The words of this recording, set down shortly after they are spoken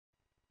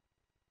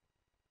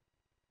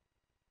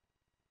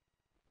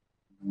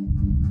Hi,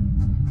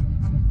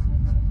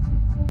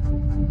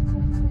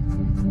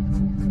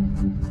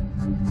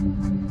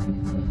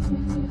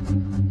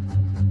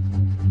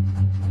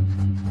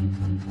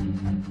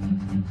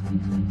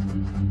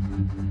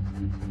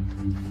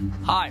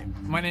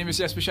 my name is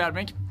Jesper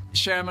Kärrbrink,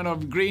 chairman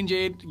of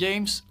Jade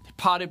Games,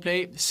 Party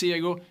Play,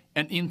 Sego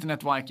and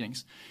Internet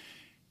Vikings.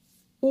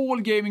 All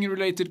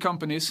gaming-related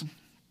companies.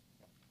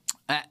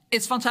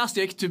 It's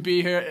fantastic to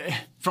be here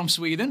from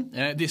Sweden,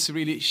 this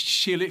really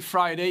chilly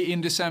Friday in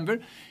December,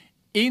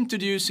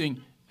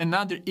 introducing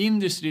another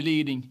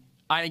industry-leading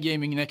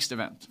iGaming Next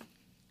event.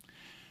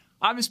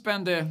 I will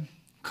spend the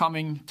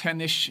coming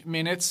 10-ish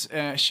minutes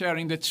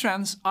sharing the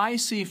trends I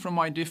see from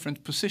my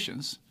different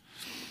positions.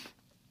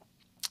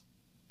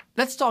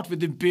 Let's start with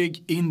the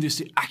big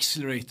industry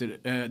accelerator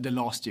the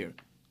last year,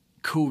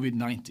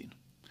 COVID-19.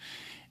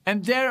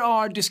 And there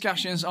are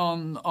discussions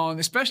on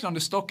especially on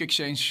the stock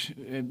exchange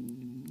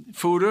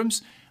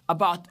forums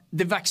about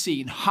the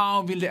vaccine.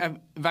 How will the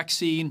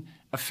vaccine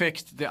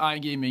affect the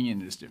iGaming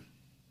industry?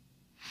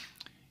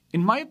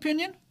 In my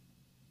opinion,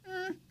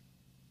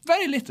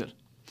 very little.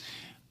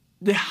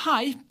 The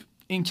hype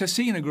in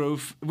casino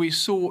growth we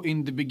saw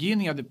in the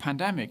beginning of the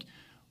pandemic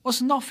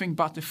was nothing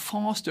but a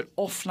faster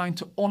offline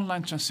to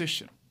online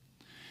transition.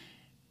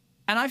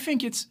 And I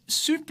think it's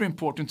super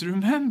important to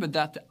remember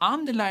that the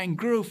underlying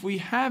growth we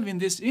have in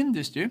this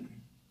industry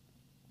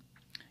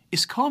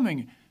is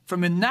coming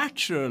from a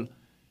natural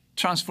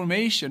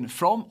transformation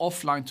from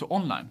offline to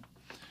online.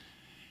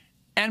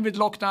 And with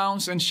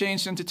lockdowns and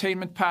changed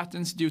entertainment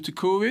patterns due to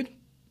COVID,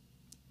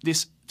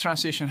 this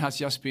transition has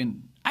just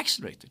been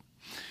accelerated.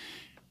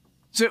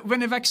 So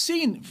when a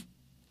vaccine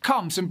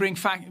comes and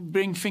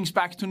bring things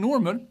back to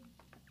normal,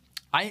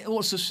 I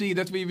also see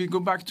that we will go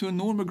back to a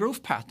normal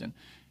growth pattern,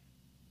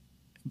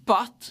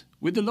 but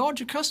with a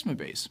larger customer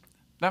base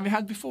than we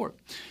had before.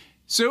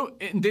 So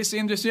in this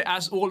industry,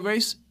 as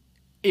always,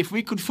 if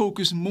we could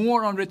focus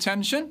more on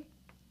retention,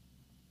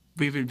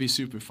 we will be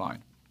super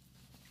fine.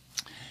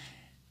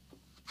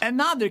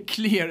 Another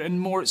clear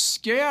and more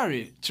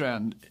scary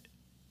trend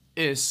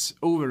is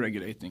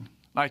over-regulating,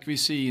 like we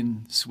see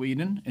in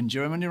Sweden and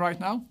Germany right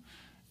now,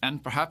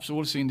 and perhaps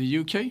also in the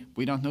UK.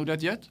 We don't know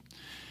that yet,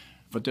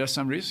 but there's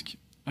some risk.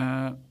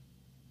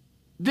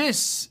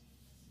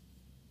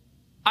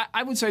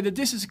 I would say that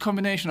this is a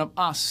combination of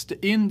us, the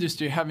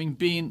industry, having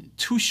been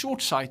too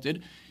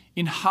short-sighted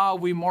in how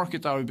we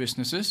market our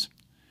businesses,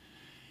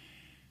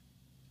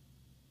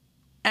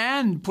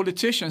 and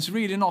politicians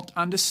really not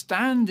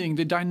understanding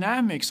the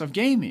dynamics of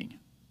gaming.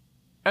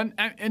 And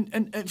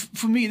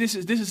for me, this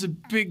is a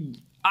big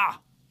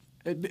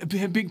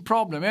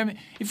problem. I mean,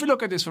 if we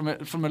look at this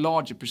from a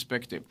larger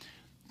perspective,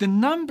 the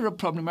number of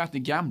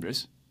problematic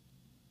gamblers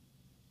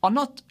are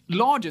not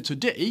larger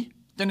today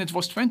than it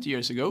was 20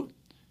 years ago,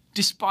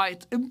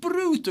 despite a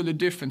brutally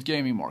different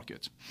gaming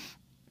market.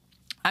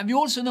 And we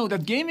also know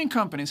that gaming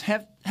companies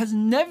has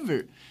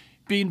never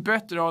been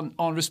better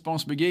on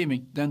responsible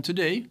gaming than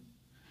today,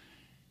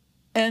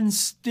 and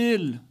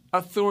still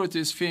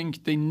authorities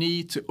think they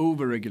need to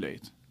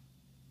over-regulate.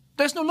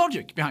 There's no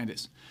logic behind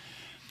this.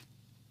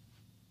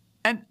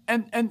 And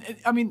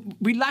I mean,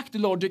 we lack the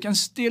logic, and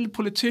still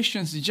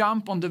politicians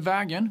jump on the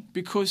wagon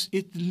because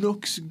it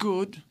looks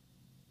good.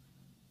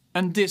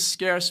 And this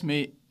scares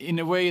me in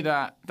a way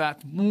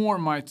that more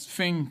might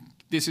think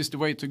this is the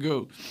way to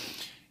go.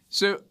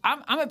 So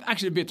I'm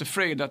actually a bit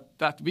afraid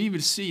that we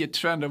will see a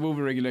trend of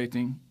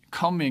over-regulating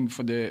coming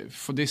for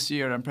this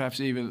year and perhaps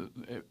even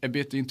a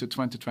bit into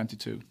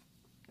 2022.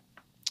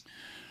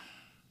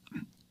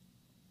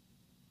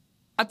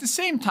 At the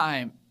same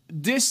time,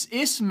 this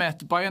is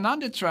met by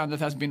another trend that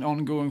has been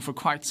ongoing for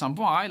quite some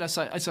while. As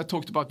I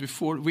talked about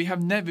before, we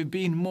have never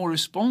been more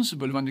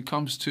responsible when it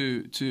comes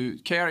to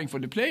caring for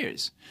the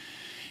players.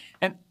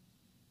 And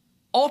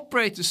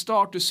operators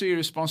start to see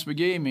responsible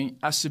gaming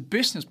as a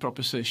business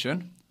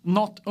proposition,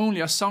 not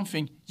only as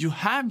something you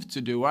have to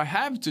do, I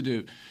have to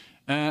do,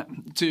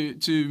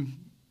 to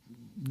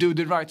do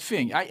the right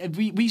thing.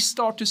 We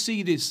start to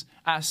see this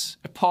as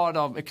a part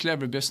of a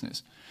clever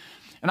business.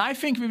 And I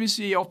think we will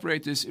see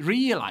operators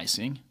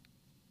realizing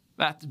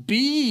that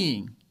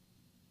being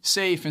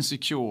safe and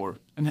secure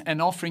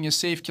and offering a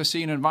safe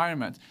casino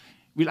environment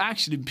will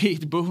actually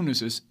beat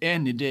bonuses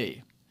any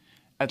day,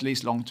 at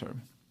least long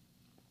term.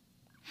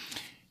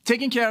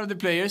 Taking care of the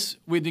players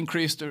with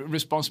increased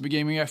responsible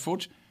gaming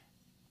effort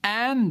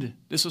and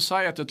the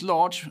society at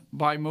large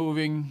by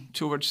moving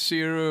towards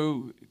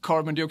zero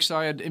carbon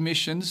dioxide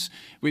emissions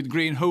with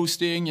green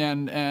hosting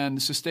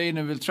and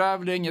sustainable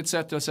traveling,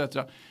 etc.,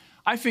 etc.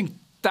 I think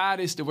that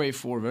is the way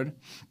forward.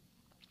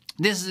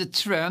 This is a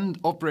trend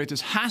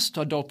operators has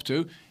to adopt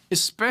to,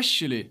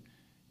 especially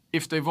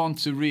if they want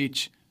to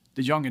reach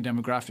the younger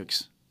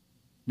demographics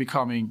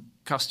becoming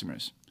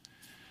customers.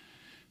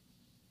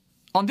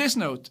 On this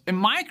note, a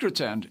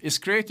micro-trend is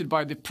created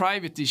by the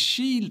Privacy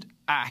Shield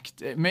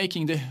Act,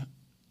 making the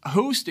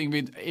hosting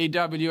with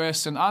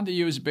AWS and other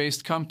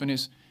US-based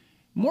companies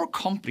more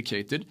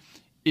complicated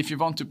if you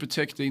want to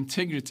protect the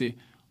integrity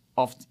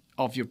of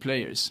your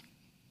players.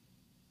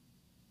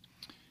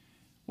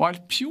 While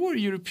pure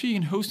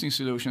European hosting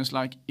solutions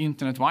like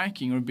Internet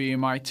Viking or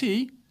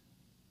BMIT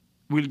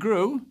will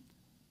grow,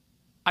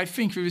 I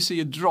think we will see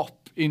a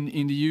drop in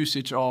the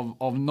usage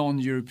of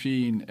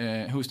non-European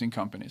hosting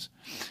companies.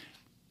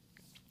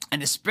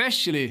 And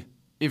especially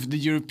if the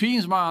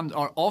European ones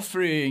are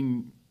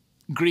offering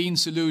green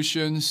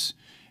solutions,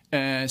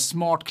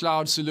 smart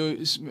cloud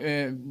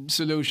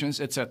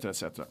solutions, etc.,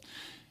 etc.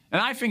 And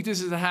I think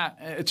this is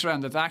a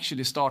trend that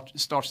actually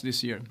starts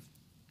this year.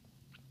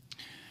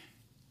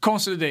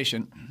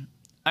 Consolidation.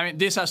 I mean,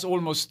 this has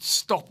almost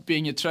stopped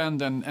being a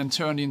trend and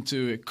turned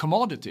into a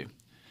commodity.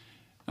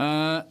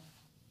 And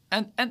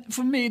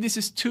for me, this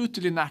is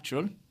totally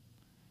natural.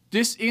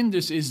 This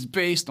industry is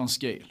based on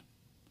scale.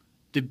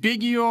 The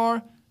bigger you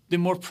are, the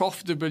more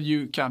profitable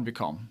you can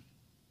become.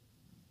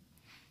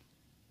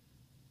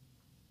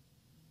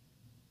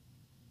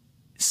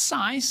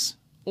 Size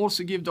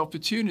also gives the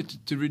opportunity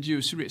to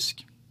reduce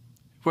risk,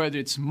 whether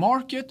it's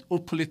market or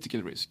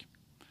political risk.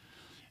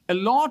 A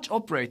large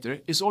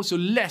operator is also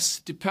less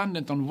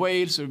dependent on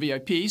whales or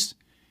VIPs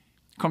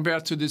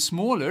compared to the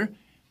smaller,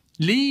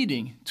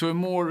 leading to a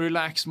more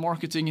relaxed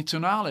marketing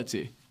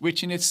tonality,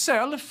 which in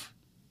itself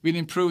will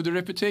improve the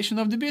reputation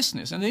of the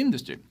business and the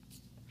industry.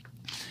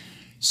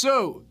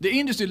 So the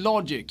industry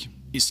logic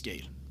is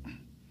scale.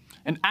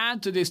 And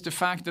add to this the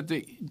fact that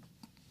the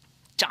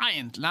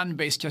giant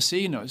land-based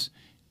casinos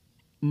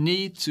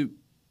need to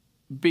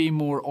be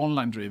more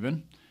online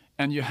driven,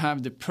 and you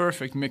have the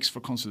perfect mix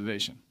for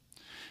consolidation.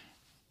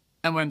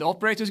 And when the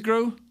operators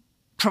grow,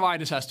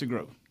 providers has to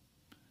grow,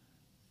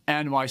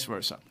 and vice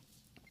versa.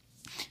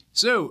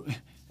 So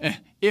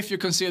if you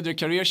consider a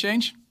career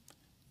change,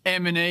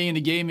 M&A in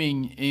the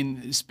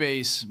gaming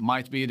space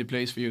might be the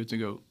place for you to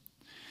go.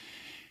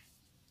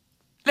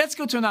 Let's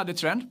go to another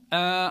trend.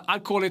 I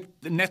call it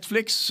the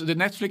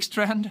Netflix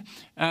trend.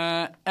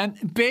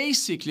 And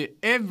basically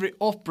every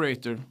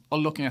operator are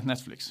looking at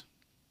Netflix.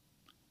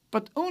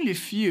 But only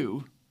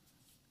few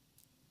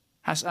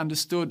has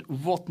understood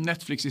what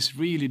Netflix is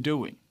really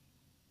doing.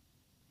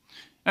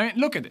 I mean,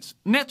 look at this.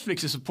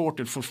 Netflix is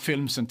supported for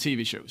films and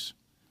TV shows.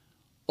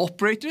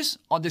 Operators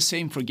are the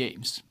same for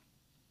games.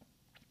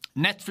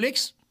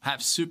 Netflix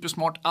have super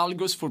smart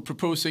algos for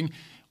proposing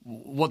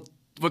what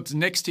the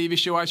next TV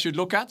show I should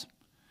look at.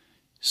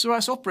 So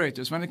as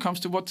operators, when it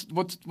comes to what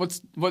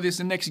is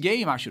the next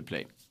game I should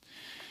play.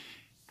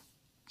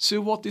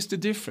 So what is the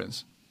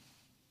difference?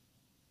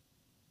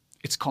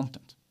 It's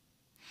content.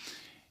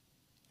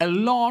 A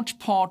large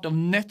part of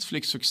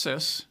Netflix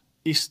success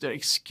is their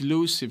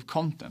exclusive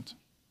content.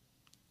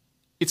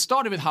 It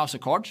started with House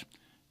of Cards,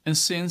 and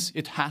since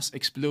it has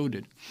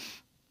exploded.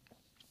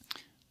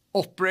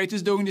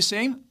 Operators doing the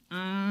same?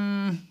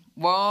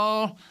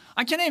 Well,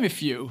 I can name a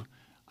few,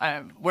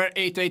 where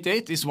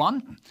 888 is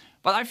one.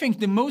 But I think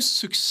the most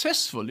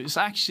successful is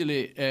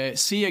actually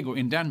Sego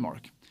in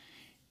Denmark.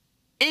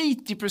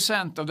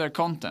 80% of their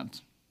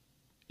content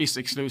is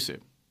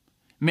exclusive,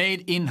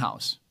 made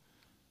in-house.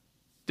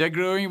 They're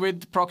growing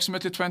with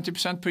approximately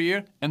 20% per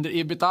year, and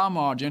the EBITDA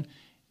margin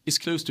is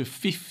close to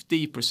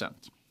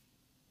 50%.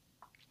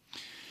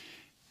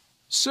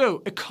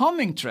 So a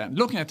coming trend,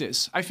 looking at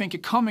this, I think a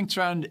coming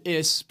trend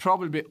is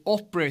probably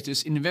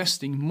operators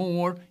investing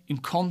more in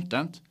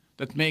content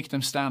that make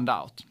them stand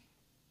out.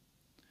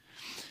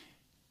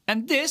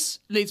 And this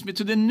leads me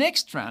to the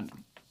next trend.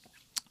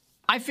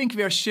 I think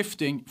we are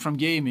shifting from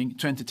gaming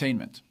to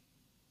entertainment.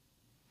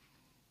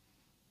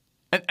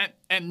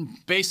 And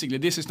basically,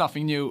 this is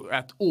nothing new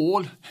at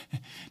all.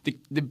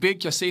 The big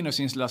casinos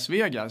in Las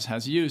Vegas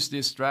has used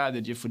this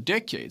strategy for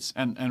decades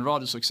and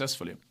rather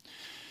successfully.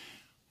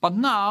 But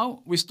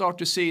now we start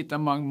to see it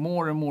among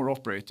more and more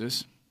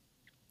operators.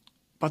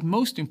 But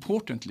most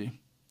importantly,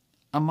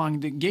 among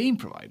the game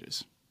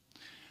providers.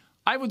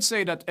 I would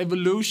say that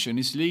evolution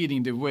is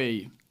leading the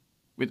way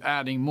with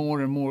adding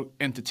more and more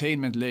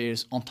entertainment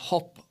layers on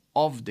top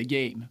of the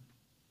game.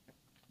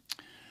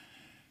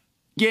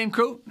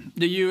 Gameco,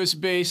 the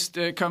US-based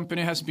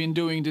company, has been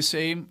doing the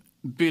same,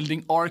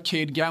 building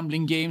arcade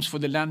gambling games for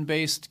the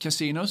land-based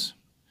casinos.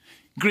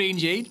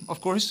 Jade, of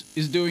course,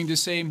 is doing the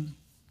same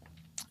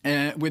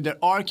with their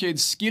arcade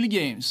skill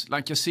games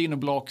like Casino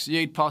Blocks,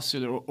 Jade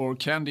Puzzle or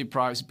Candy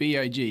Prize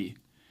BIG.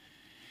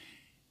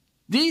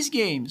 These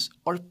games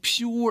are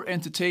pure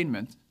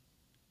entertainment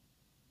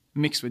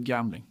mixed with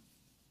gambling.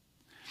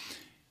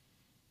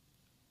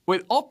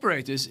 With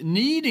operators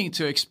needing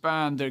to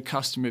expand their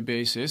customer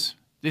bases,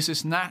 this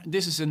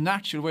is a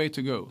natural way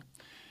to go.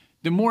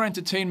 The more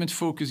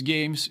entertainment-focused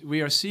games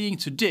we are seeing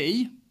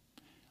today,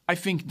 I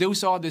think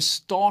those are the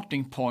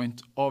starting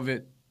point of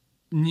a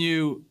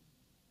new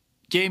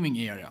gaming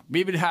area.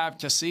 We will have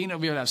casino,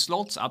 we will have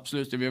slots,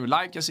 absolutely. We will have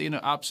live casino,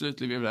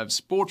 absolutely. We will have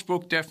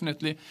sportsbook,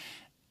 definitely.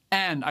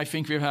 And I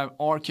think we will have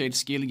arcade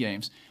skill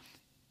games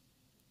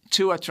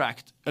to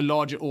attract a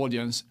larger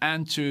audience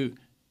and to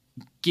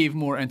give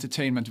more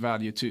entertainment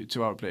value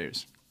to our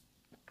players.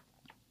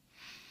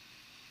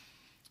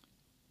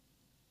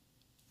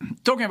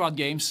 Talking about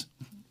games,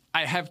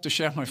 I have to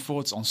share my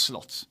thoughts on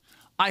slots.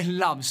 I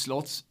love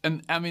slots,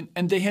 and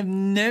they have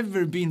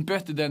never been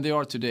better than they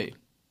are today.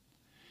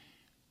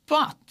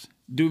 But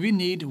do we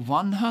need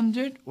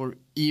 100 or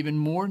even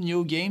more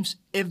new games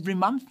every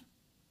month?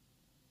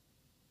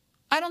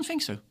 I don't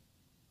think so.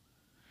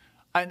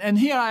 And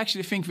here I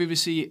actually think we will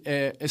see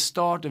a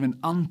start of an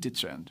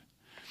anti-trend.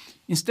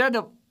 Instead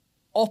of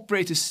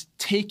operators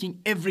taking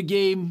every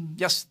game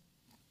just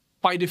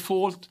by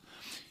default,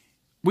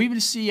 we will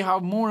see how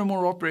more and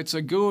more operators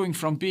are going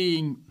from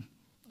being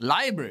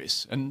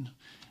libraries, and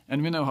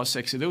we know how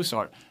sexy those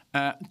are,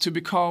 to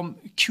become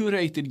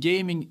curated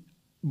gaming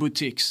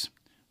boutiques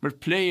where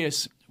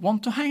players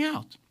want to hang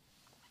out.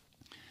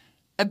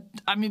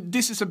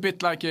 This is a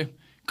bit like a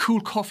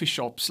cool coffee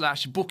shop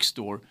 /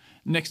 bookstore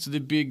next to the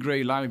big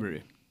grey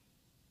library.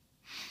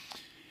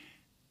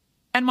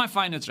 And my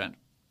final trend.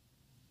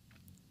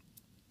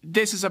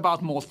 This is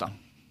about Malta,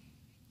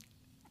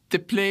 the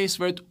place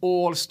where it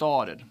all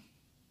started.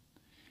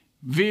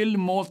 Will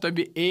Malta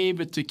be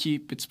able to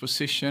keep its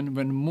position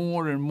when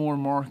more and more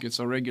markets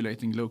are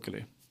regulating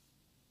locally?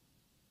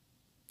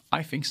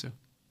 I think so.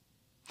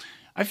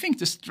 I think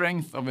the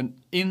strength of an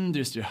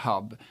industry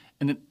hub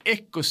and an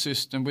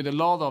ecosystem with a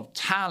lot of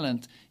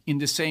talent in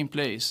the same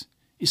place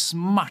is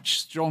much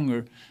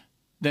stronger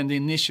than the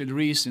initial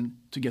reason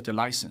to get a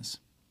license.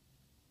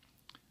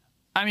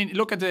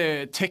 Look at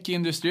the tech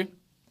industry.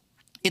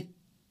 It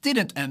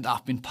didn't end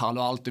up in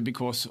Palo Alto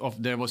because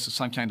there was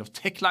some kind of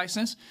tech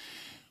license,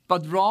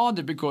 but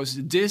rather because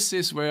this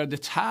is where the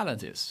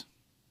talent is.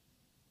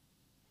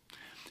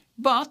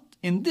 But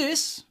in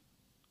this,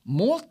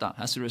 Malta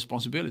has a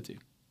responsibility.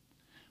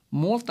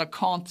 Malta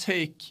can't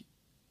take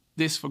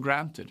this for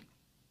granted.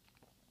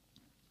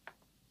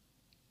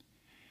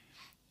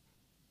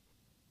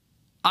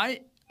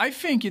 I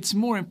think it's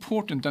more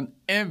important than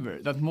ever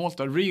that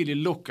Malta really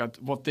look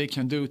at what they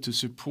can do to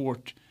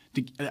support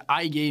the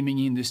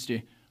iGaming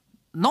industry,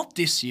 not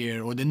this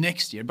year or the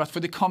next year, but for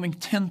the coming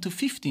 10 to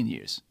 15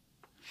 years.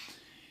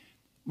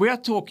 We are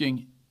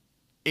talking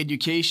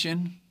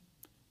education,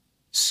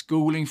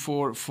 schooling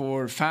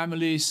for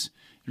families,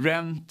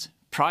 rent,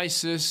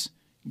 prices,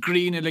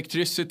 green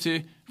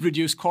electricity,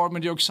 reduced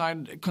carbon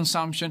dioxide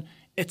consumption,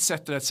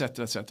 etc.,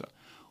 etc., etc.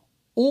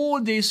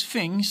 All these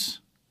things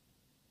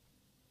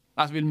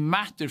that will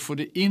matter for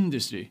the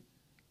industry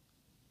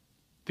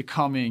the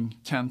coming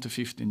 10 to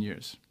 15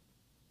 years.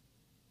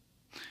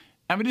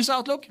 And with this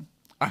outlook,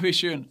 I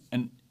wish you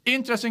an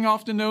interesting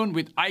afternoon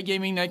with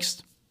iGaming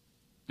Next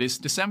this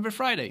December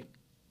Friday.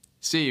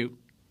 See you.